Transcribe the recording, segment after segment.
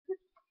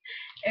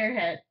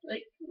Airhead.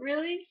 Like,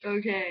 really?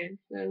 Okay,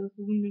 so this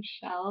is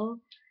Michelle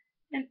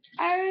and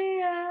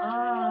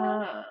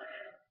Aria.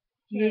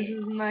 This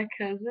is my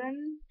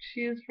cousin.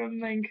 She is from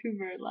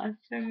Vancouver. Last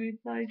time we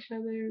saw each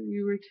other,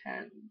 we were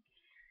 10.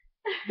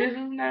 This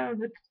is now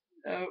the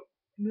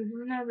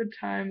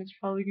time. It's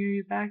probably gonna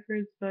be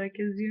backwards, but it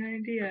gives you an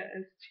idea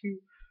as to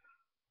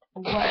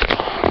what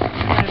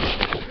time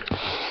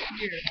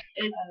here.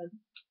 It's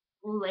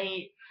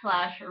late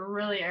 /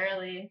 really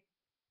early.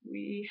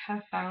 We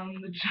have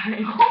found the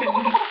giant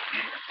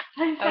bin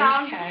I of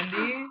found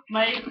candy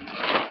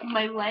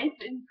my life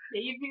and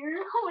savior.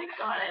 Oh my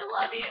god, I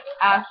love you.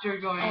 after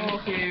going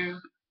to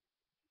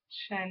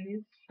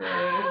Chinese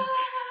food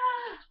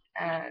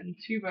and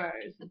 2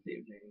 bars this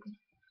evening.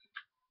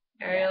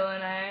 Ariel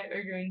and I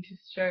are going to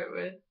start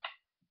with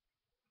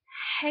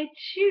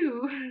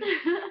Haichu.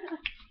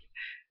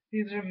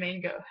 These are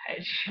mango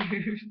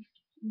Haichus.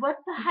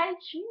 What's a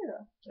Haichu?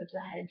 What's a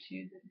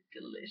Haichu? It's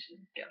delicious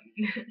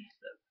gummy.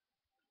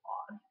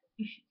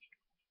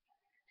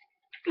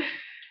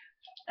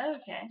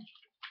 Okay.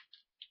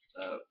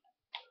 So,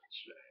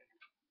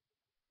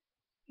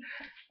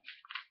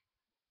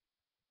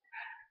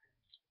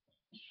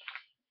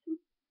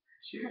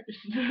 cheers.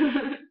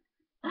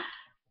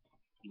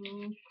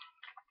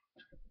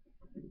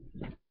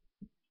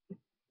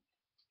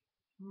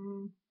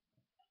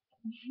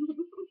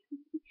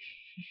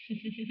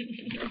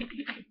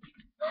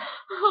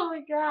 Oh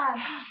my god.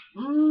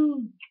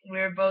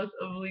 We're both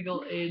of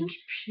legal age.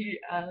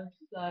 P.S.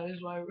 That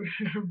is why we're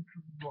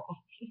wrong.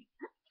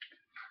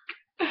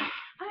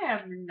 I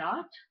am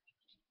not.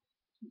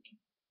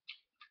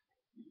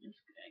 Just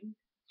kidding.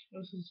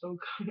 This is so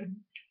good.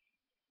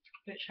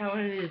 Bitch, how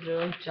many of these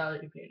are like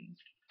jelly beans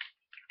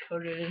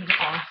coated in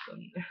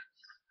awesomeness?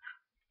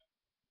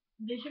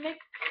 They should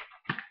make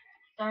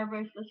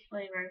Starburst this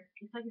flavor.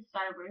 It's like a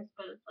Starburst,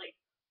 but it's like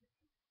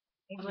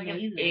like an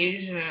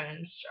Asian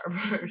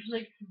Starburst. It's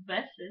like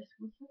Bessis.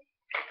 What's this?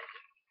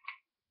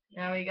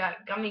 Now we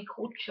got gummy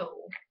cocho.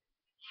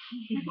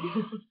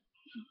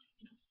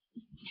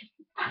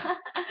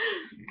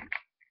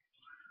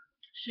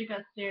 She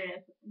got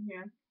serious in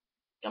here.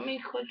 Gummy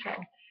cocho.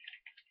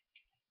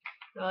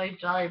 They're like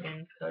jelly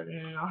beans coated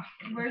in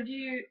awesome. Where did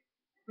you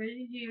do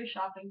your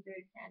shopping for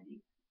your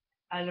candy?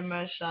 I did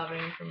my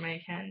shopping for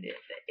my candy at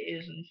the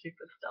Asian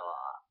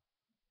Superstore.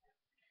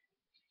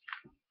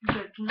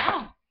 Good to know.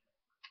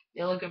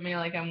 They look at me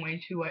like I'm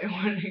way too white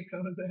when I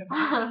go there.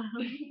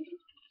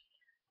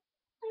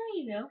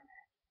 You know.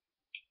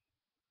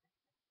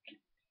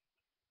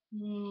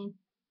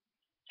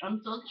 I'm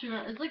still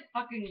chewing. It's like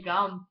fucking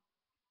gum.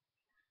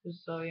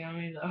 It's so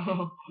yummy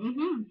though.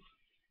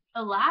 It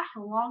lasts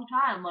a long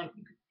time. Like,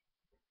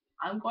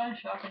 I'm going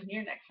shopping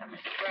here next time, I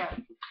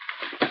swear.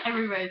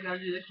 Everybody's gonna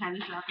do this kind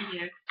of shopping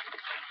here.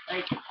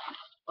 Like,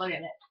 look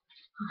at it.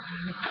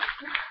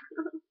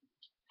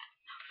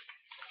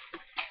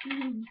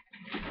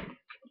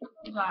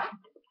 God.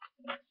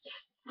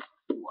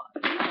 What?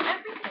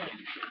 Everything.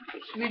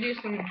 Should we do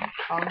some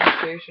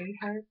conversation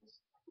parts?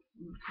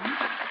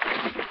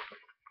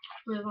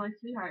 We have only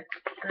 2 hearts.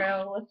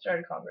 No, let's start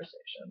a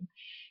conversation.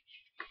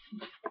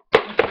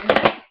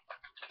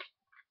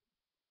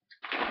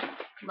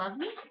 Love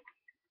me?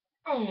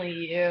 Only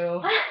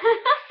you.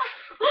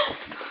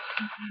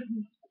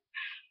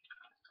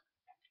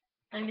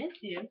 I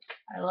miss you.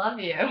 I love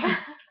you.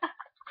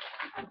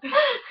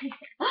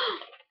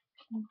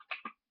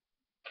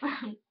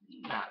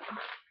 No.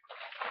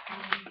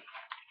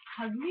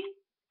 Hug me?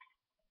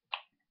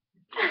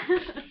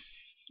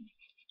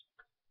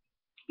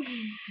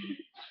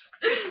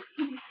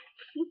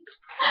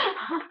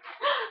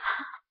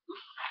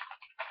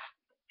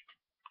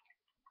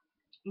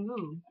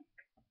 Ooh.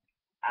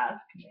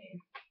 Ask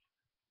me.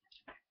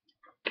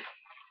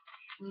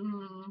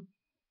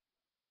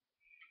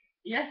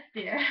 Yes,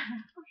 dear.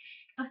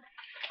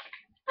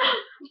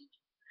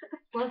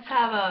 Let's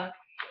have a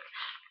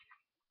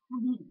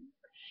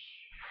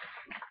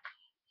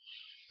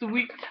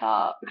sweet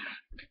talk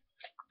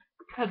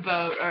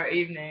about our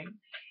evening.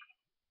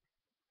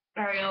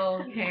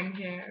 Ariel came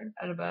here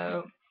at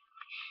about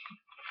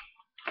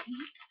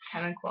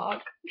 10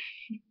 o'clock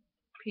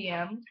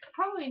p.m.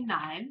 Probably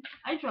 9.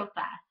 I drove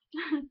fast.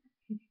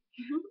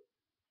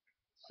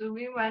 So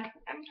we went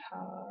and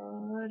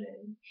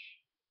partied.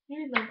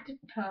 We like to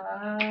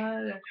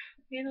party.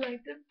 We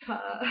like to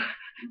party.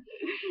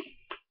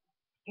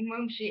 And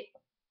when she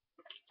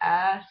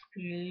asked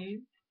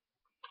me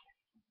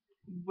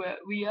what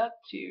we up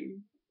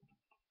to,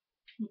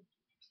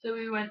 so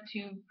we went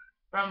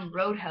from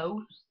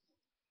Roadhouse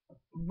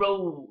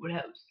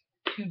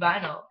to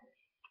Vinyl,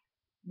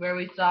 where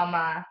we saw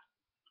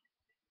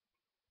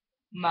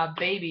my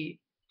baby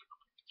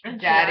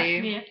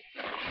daddy.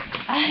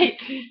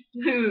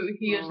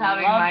 He was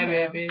having my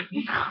baby.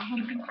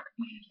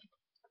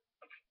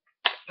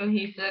 And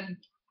he said,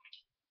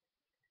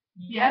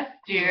 "Yes,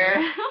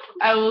 dear,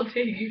 I will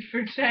take you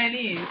for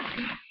Chinese."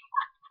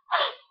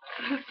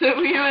 So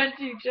we went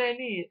to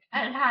Chinese.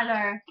 And had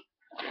our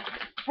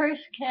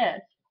first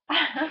kiss.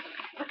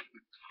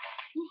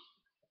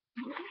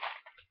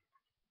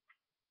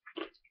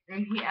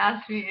 and he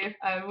asked me if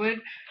I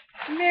would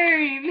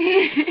marry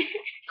me.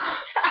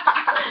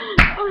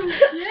 Oh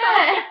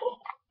shit!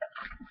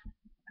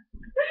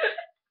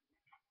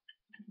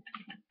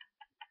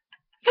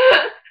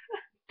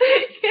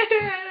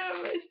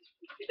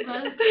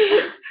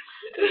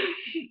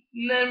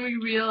 And then we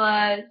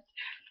realized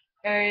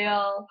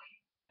Ariel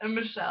and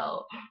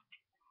Michelle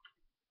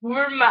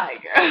were my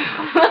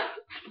girls.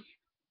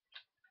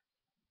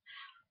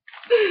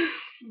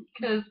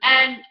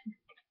 And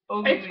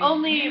it's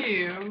only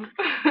you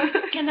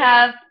can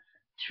have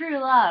true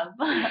love.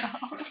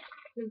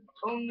 it's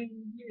only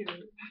you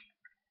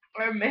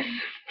are meant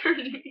for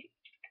me.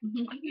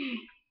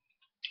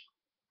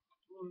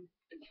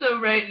 So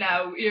right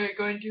now we are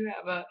going to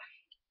have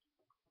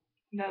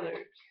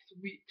another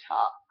sweet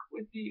talk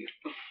with you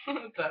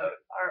about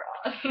our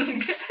awesome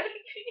candy.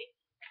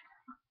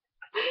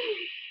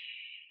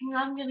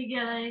 I'm gonna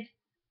get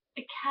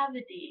a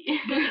cavity.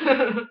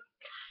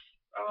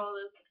 All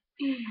this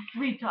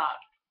sweet talk.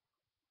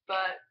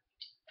 But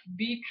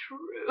be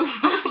true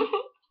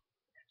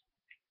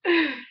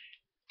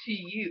to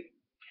you.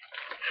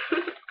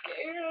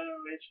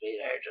 Which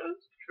means are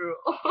just true.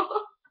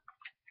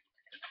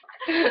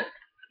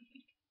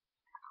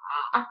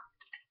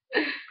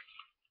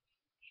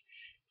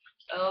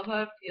 I love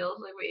how it feels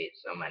like we ate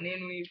so many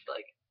and we've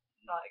like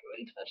not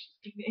even touched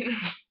the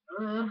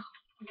container.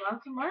 You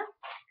want some more? I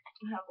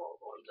have all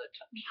the ones I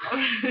touched.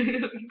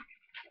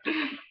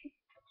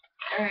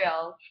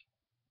 Ariel,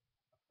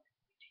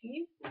 can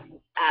you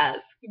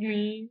ask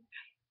me?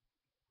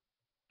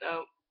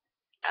 No,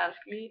 ask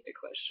me a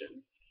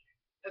question.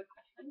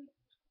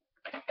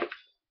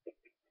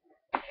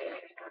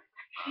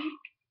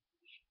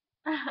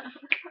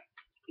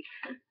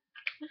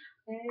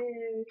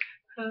 Hey.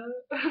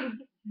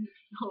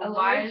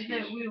 Why is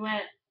it we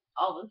went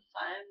all this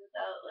time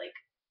without like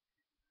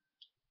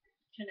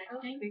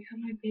connecting? Because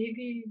my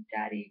baby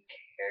daddy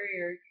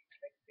carrier keeps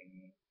texting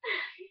me.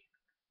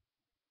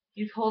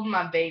 He's holding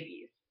my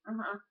babies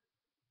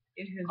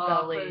in his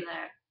belly. Put it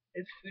there.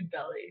 His food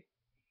belly.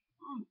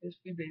 His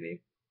food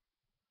baby.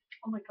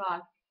 Oh my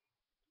god.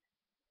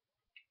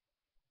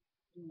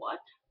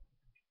 What?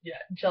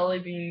 Yeah, jelly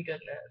bean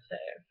goodness.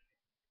 Hey.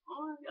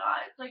 Oh my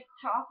god, it's like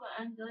chocolate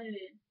and jelly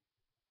bean.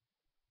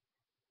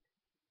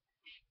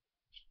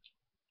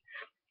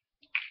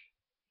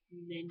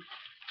 Mint.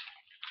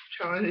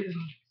 Try one of these.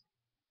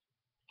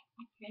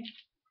 Okay.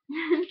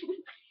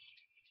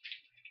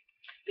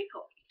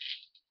 Pickle.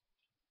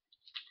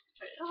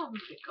 I don't have a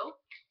pickle.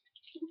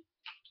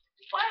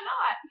 Why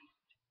not?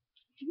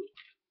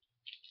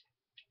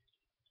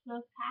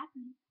 What's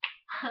happening?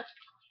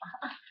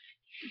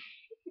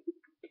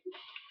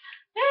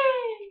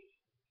 Hey!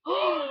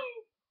 Oh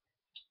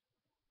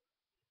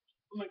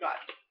my god.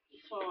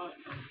 So,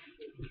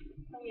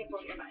 let me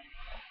blow your mind.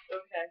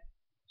 Okay.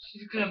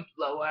 She's gonna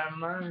blow our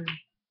mind.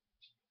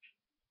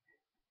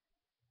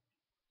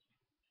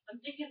 I'm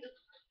thinking this.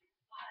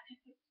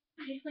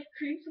 It tastes like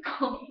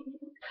creamsicle.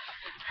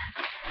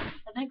 I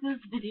think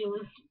this video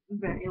is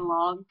very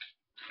long.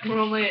 We're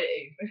only at 8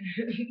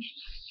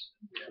 minutes.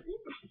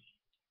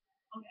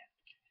 Okay.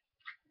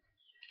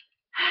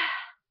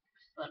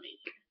 Let me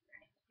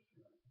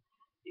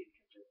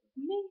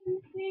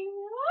amazing.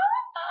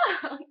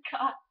 Oh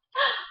god.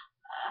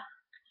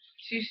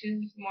 She's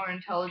more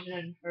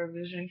intelligent. Her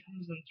vision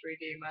comes in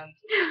 3D, man.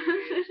 So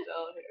she's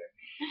still here.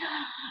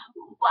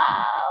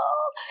 Wow.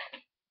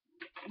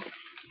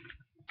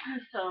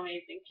 That's so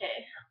amazing, Kay.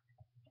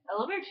 I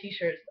love her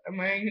t-shirts. I'm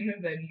wearing an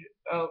Avenger.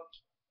 Oh.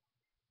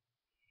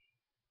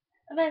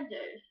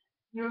 Avengers.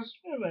 No, it's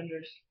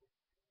Avengers.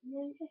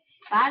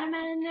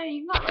 Spider-Man in there?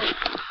 You got like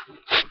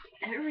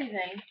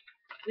everything.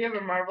 We have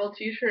a Marvel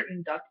t-shirt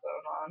and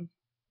Duckbone on.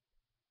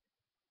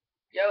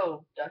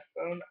 Yo,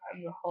 Duckbone,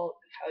 I'm the Hulk.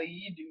 How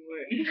you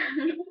doing?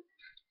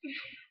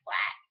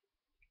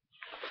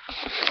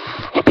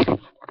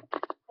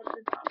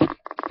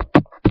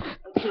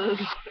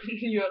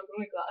 You have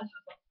my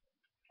glasses on.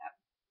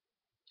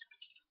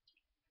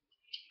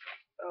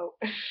 Oh.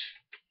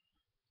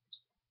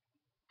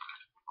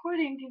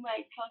 According to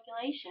my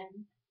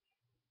calculations,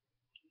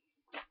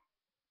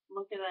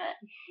 look at that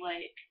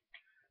light.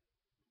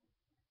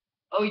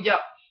 Oh,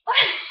 yeah.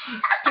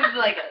 It's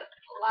like a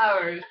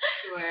flower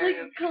square. Like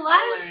a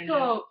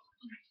kaleidoscope.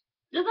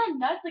 Isn't that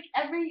nuts? Like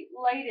every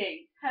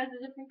lighting has a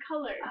different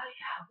color. Oh,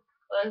 yeah.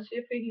 Let's see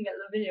if we can get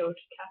the video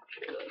to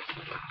capture this.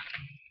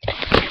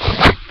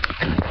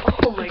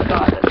 Oh my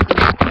god, that's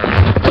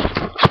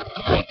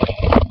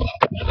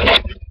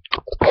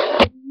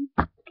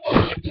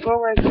Oh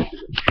my god.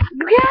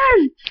 You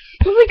can!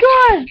 Oh my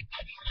god!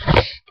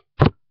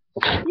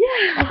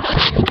 Yeah!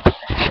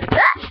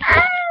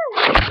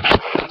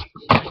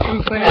 Can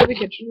we point out the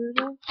kitchen right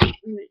now?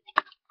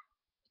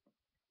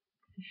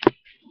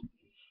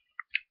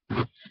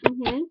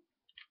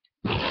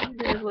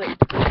 There's like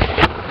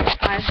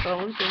 5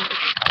 phones in the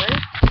color.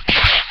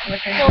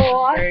 So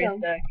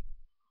awesome.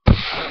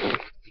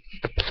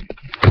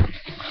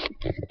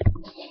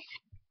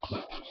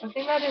 I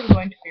think that is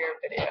going to be our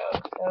video,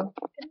 so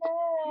good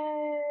night.